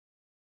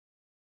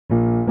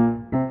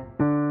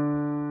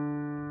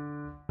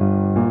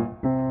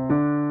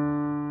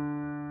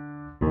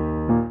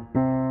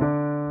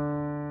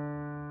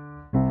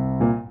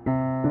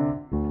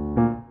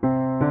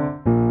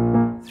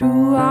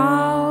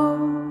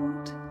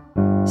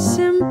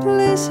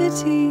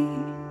simplicity,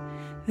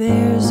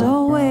 there's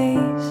always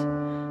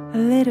a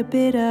little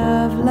bit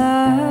of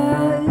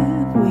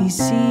love we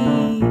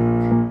seek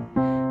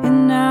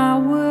in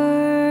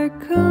our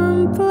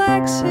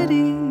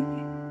complexity.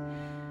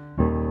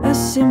 A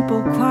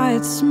simple,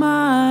 quiet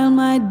smile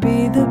might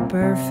be the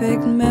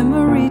perfect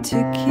memory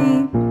to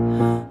keep.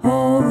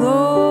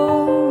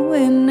 Although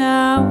in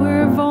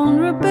our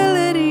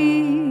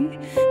vulnerability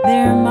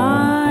there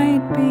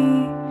might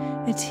be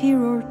a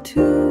tear or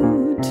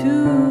two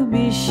to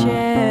be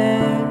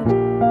shed,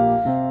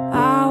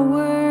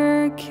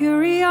 our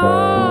curiosity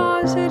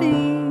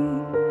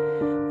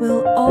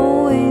will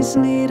always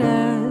lead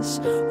us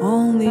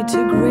only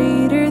to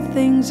greater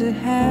things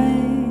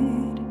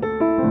ahead.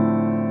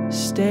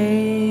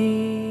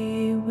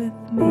 Stay with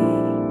me,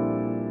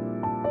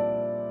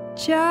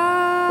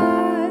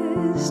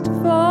 just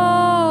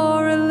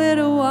for a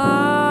little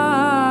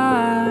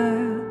while.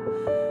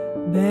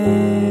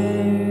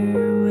 Bear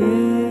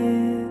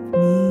with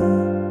me.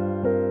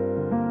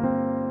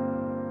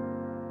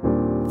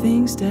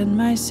 Things that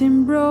might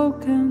seem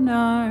broken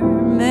are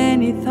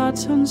many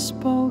thoughts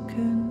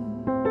unspoken.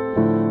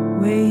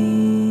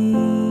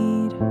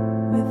 Wait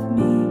with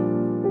me.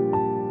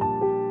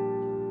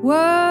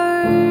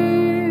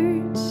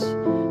 Words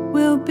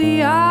will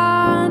be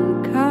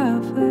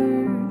uncovered.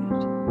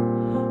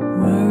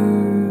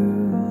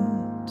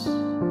 Words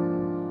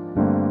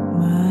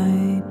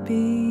might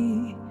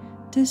be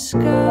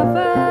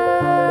discovered.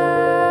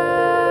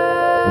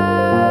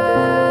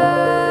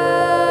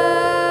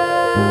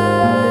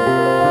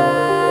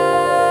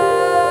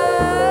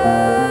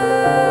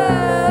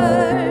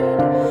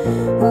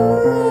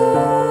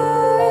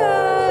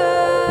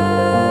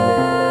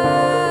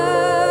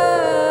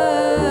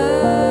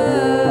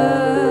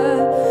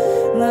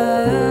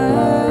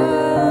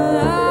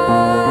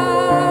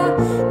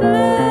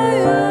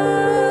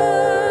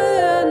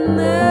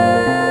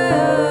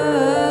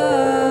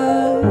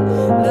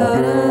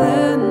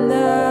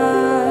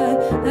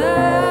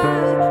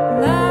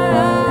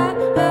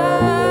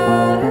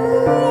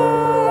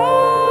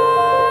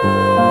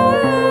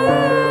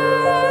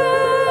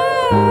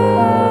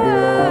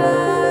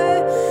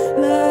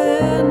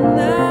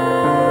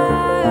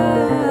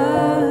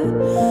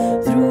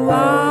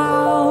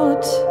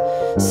 Throughout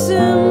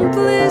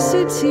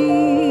simplicity,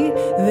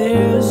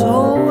 there's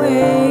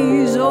always